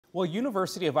Well,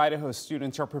 University of Idaho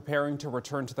students are preparing to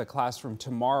return to the classroom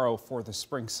tomorrow for the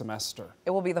spring semester. It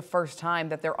will be the first time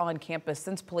that they're on campus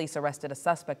since police arrested a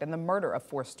suspect in the murder of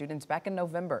 4 students back in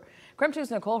November. KREM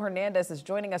 2's Nicole Hernandez is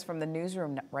joining us from the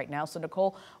newsroom right now. So,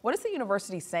 Nicole, what is the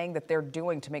university saying that they're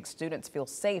doing to make students feel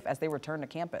safe as they return to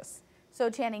campus? So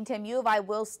Channing, Tim, U of I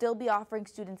will still be offering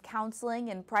students counseling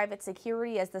and private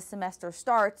security as the semester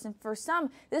starts. And for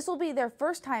some, this will be their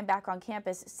first time back on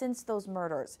campus since those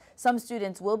murders. Some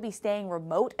students will be staying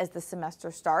remote as the semester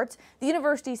starts. The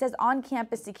university says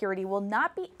on-campus security will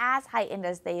not be as heightened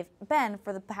as they've been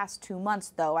for the past 2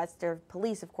 months, though, as their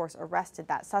police, of course, arrested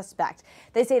that suspect.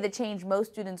 They say the change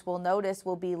most students will notice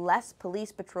will be less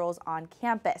police patrols on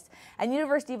campus. And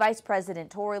University Vice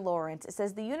President Tori Lawrence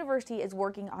says the university is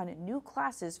working on new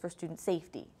classes for student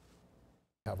safety.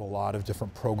 We have a lot of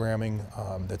different programming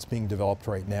that's being developed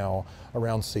right now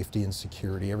around safety and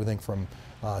security, everything from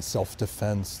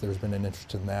self-defense. There's been an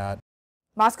interest in that.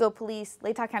 Moscow Police,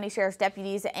 Latah County Sheriff's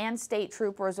deputies, and state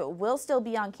troopers will still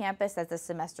be on campus as the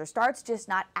semester starts, just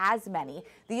not as many.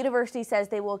 The university says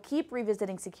they will keep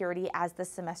revisiting security as the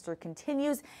semester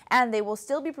continues, and they will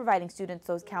still be providing students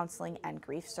those counseling and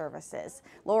grief services.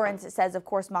 Lawrence says, of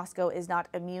course, Moscow is not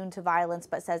immune to violence,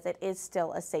 but says it is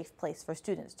still a safe place for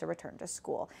students to return to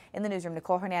school. In the newsroom,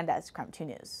 Nicole Hernandez, KREM 2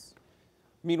 News.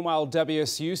 Meanwhile,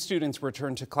 WSU students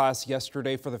returned to class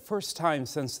yesterday for the first time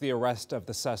since the arrest of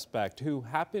the suspect, who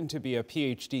happened to be a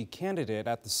PhD candidate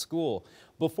at the school.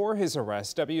 Before his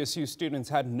arrest, WSU students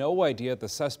had no idea the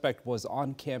suspect was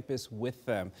on campus with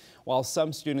them. While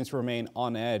some students remain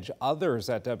on edge, others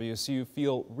at WSU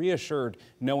feel reassured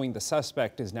knowing the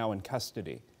suspect is now in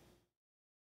custody.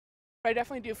 I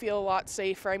definitely do feel a lot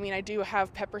safer. I mean, I do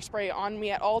have pepper spray on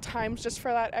me at all times just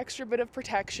for that extra bit of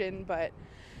protection, but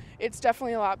it's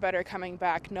definitely a lot better coming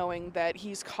back knowing that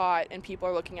he's caught and people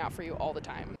are looking out for you all the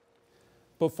time.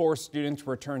 Before students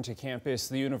returned to campus,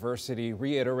 the university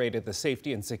reiterated the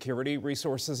safety and security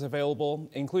resources available,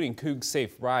 including Coug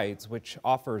Safe Rides, which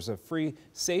offers a free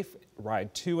safe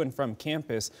ride to and from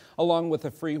campus, along with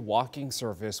a free walking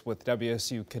service with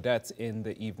WSU cadets in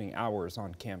the evening hours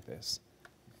on campus.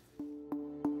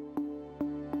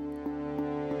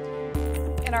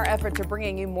 In our effort to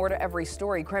bringing you more to every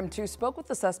story, KREM 2 spoke with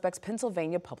the suspect's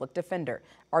Pennsylvania public defender.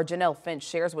 Our Janelle Finch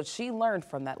shares what she learned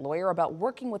from that lawyer about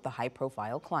working with the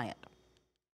high-profile client.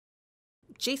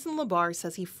 Jason Labar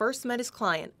says he first met his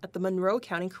client at the Monroe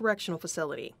County Correctional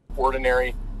Facility.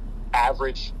 Ordinary,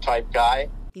 average type guy.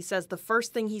 He says the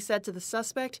first thing he said to the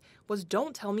suspect was,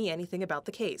 "Don't tell me anything about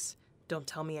the case. Don't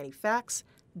tell me any facts.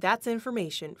 That's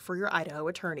information for your Idaho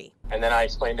attorney." And then I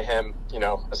explained to him,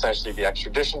 essentially the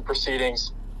extradition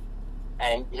proceedings.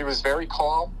 And he was very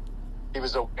calm. He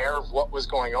was aware of what was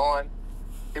going on.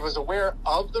 He was aware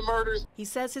of the murders. He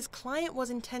says his client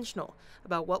was intentional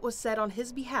about what was said on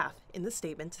his behalf in the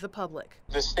statement to the public.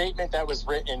 The statement that was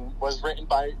written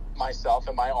by myself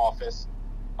in my office,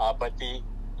 but the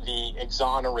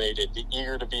exonerated, the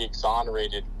eager to be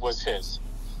exonerated was his.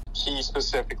 He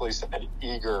specifically said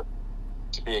eager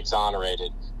to be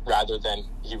exonerated rather than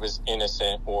he was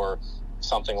innocent or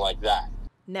something like that.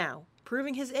 Now,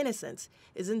 proving his innocence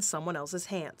is in someone else's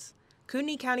hands.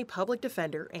 Kootenai County Public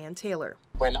Defender Ann Taylor.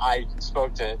 When I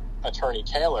spoke to Attorney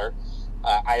Taylor,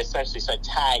 I essentially said,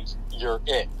 "Tag, you're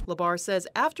it." Labar says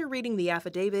after reading the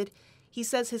affidavit, he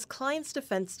says his client's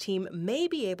defense team may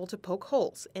be able to poke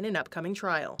holes in an upcoming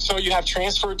trial. So you have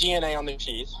transfer DNA on the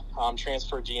teeth.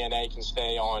 Transfer DNA can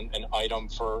stay on an item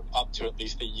for up to at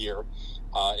least a year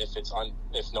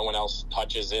if no one else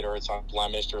touches it or it's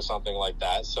unblemished or something like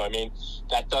that. So,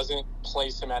 that doesn't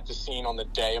place him at the scene on the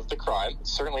day of the crime.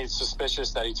 Certainly it's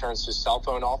suspicious that he turns his cell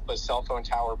phone off, but cell phone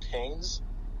tower pings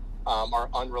are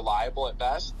unreliable at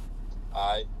best.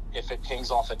 If it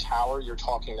pings off a tower, you're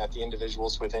talking that the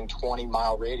individual's within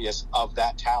 20-mile radius of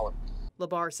that tower.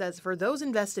 Labar says for those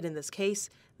invested in this case,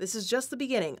 this is just the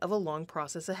beginning of a long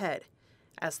process ahead.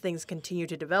 As things continue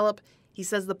to develop, he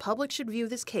says the public should view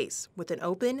this case with an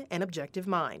open and objective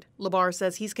mind. Labar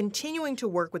says he's continuing to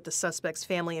work with the suspect's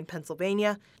family in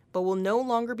Pennsylvania, but will no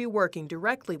longer be working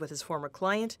directly with his former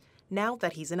client now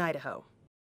that he's in Idaho.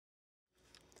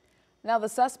 Now, the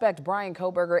suspect, Brian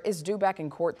Koberger, is due back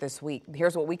in court this week.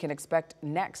 Here's what we can expect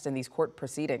next in these court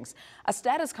proceedings. A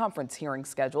status conference hearing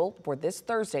scheduled for this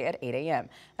Thursday at 8 a.m.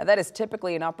 Now, that is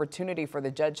typically an opportunity for the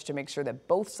judge to make sure that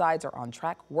both sides are on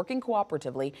track, working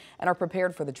cooperatively, and are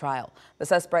prepared for the trial. The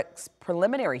suspect's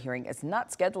preliminary hearing is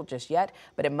not scheduled just yet,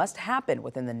 but it must happen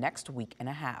within the next week and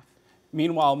a half.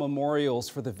 Meanwhile, memorials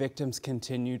for the victims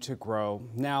continue to grow.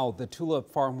 Now, the tulip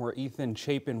farm where Ethan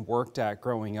Chapin worked at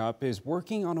growing up is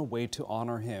working on a way to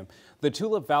honor him. The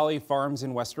Tulip Valley Farms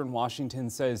in Western Washington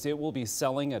says it will be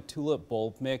selling a tulip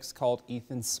bulb mix called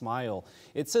Ethan's Smile.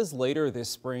 It says later this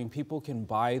spring people can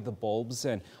buy the bulbs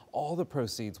and all the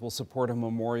proceeds will support a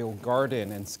memorial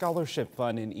garden and scholarship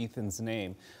fund in Ethan's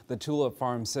name. The Tulip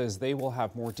Farm says they will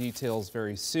have more details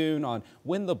very soon on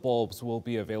when the bulbs will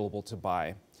be available to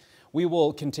buy. We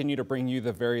will continue to bring you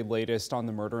the very latest on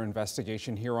the murder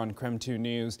investigation here on KREM 2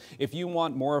 News. If you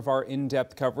want more of our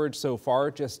in-depth coverage so far,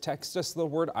 just text us the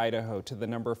word Idaho to the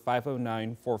number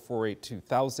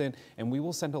 509-448-2000 and we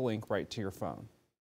will send a link right to your phone.